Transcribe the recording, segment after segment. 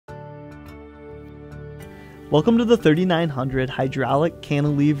Welcome to the 3900 Hydraulic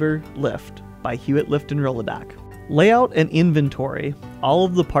Cantilever Lift by Hewitt Lift and Rolodoc. Lay out and inventory all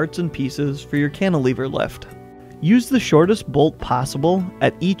of the parts and pieces for your cantilever lift. Use the shortest bolt possible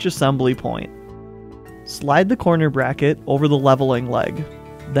at each assembly point. Slide the corner bracket over the leveling leg,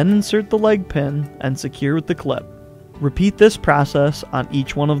 then insert the leg pin and secure with the clip. Repeat this process on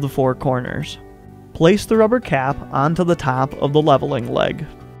each one of the four corners. Place the rubber cap onto the top of the leveling leg.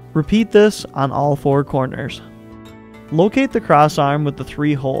 Repeat this on all four corners. Locate the cross arm with the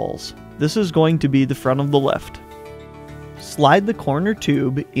three holes. This is going to be the front of the lift. Slide the corner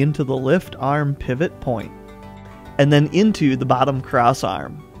tube into the lift arm pivot point, and then into the bottom cross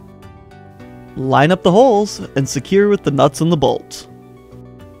arm. Line up the holes and secure with the nuts and the bolts.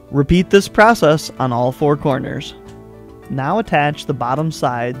 Repeat this process on all four corners. Now attach the bottom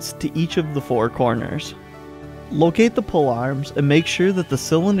sides to each of the four corners. Locate the pull arms and make sure that the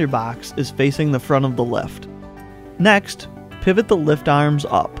cylinder box is facing the front of the lift. Next, pivot the lift arms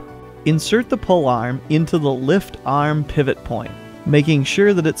up. Insert the pull arm into the lift arm pivot point, making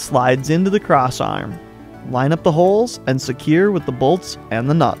sure that it slides into the cross arm. Line up the holes and secure with the bolts and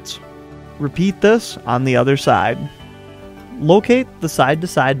the nuts. Repeat this on the other side. Locate the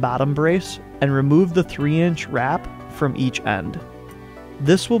side-to-side bottom brace and remove the 3-inch wrap from each end.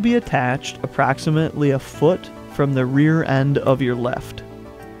 This will be attached approximately a foot from the rear end of your lift.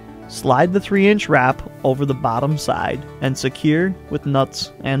 Slide the 3-inch wrap over the bottom side and secure with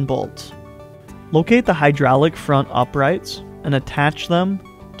nuts and bolts. Locate the hydraulic front uprights and attach them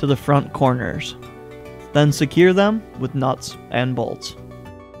to the front corners. Then secure them with nuts and bolts.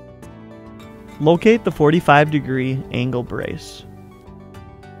 Locate the 45-degree angle brace.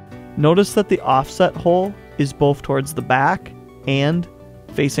 Notice that the offset hole is both towards the back and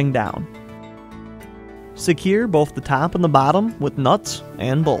facing down. Secure both the top and the bottom with nuts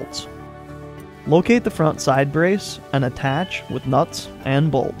and bolts. Locate the front side brace and attach with nuts and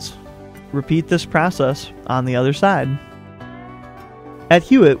bolts. Repeat this process on the other side. At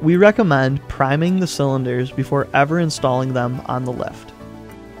Hewitt, we recommend priming the cylinders before ever installing them on the lift.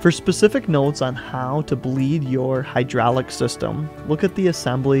 For specific notes on how to bleed your hydraulic system, look at the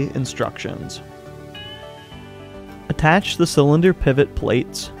assembly instructions. Attach the cylinder pivot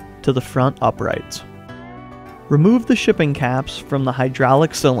plates to the front uprights. Remove the shipping caps from the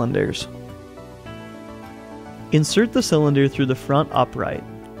hydraulic cylinders. Insert the cylinder through the front upright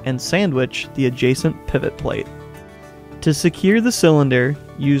and sandwich the adjacent pivot plate. To secure the cylinder,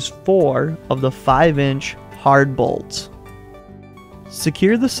 use 4 of the 5-inch hard bolts.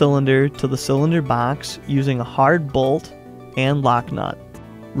 Secure the cylinder to the cylinder box using a hard bolt and lock nut.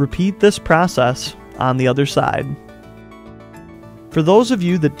 Repeat this process on the other side. For those of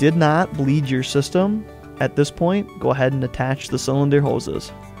you that did not bleed your system, at this point, go ahead and attach the cylinder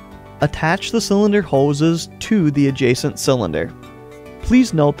hoses. Attach the cylinder hoses to the adjacent cylinder.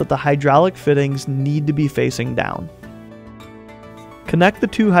 Please note that the hydraulic fittings need to be facing down. Connect the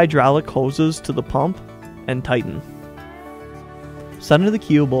 2 hydraulic hoses to the pump and tighten. Center the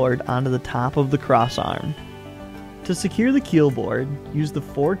keel board onto the top of the cross arm. To secure the keel board, use the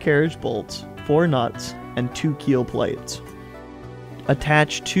 4 carriage bolts, 4 nuts, and 2 keel plates.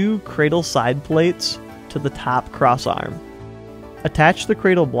 Attach 2 cradle side plates to the top cross arm. Attach the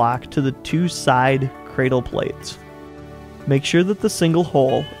cradle block to the 2 side cradle plates. Make sure that the single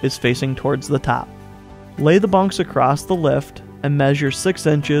hole is facing towards the top. Lay the bunks across the lift and measure 6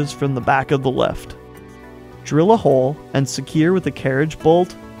 inches from the back of the lift. Drill a hole and secure with a carriage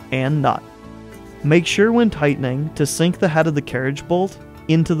bolt and nut. Make sure when tightening to sink the head of the carriage bolt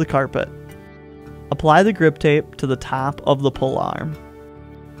into the carpet. Apply the grip tape to the top of the pull arm.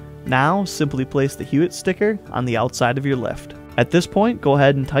 Now simply place the Hewitt sticker on the outside of your lift. At this point, go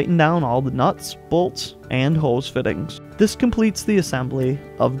ahead and tighten down all the nuts, bolts, and hose fittings. This completes the assembly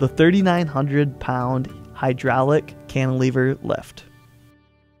of the 3,900-pound hydraulic cantilever lift.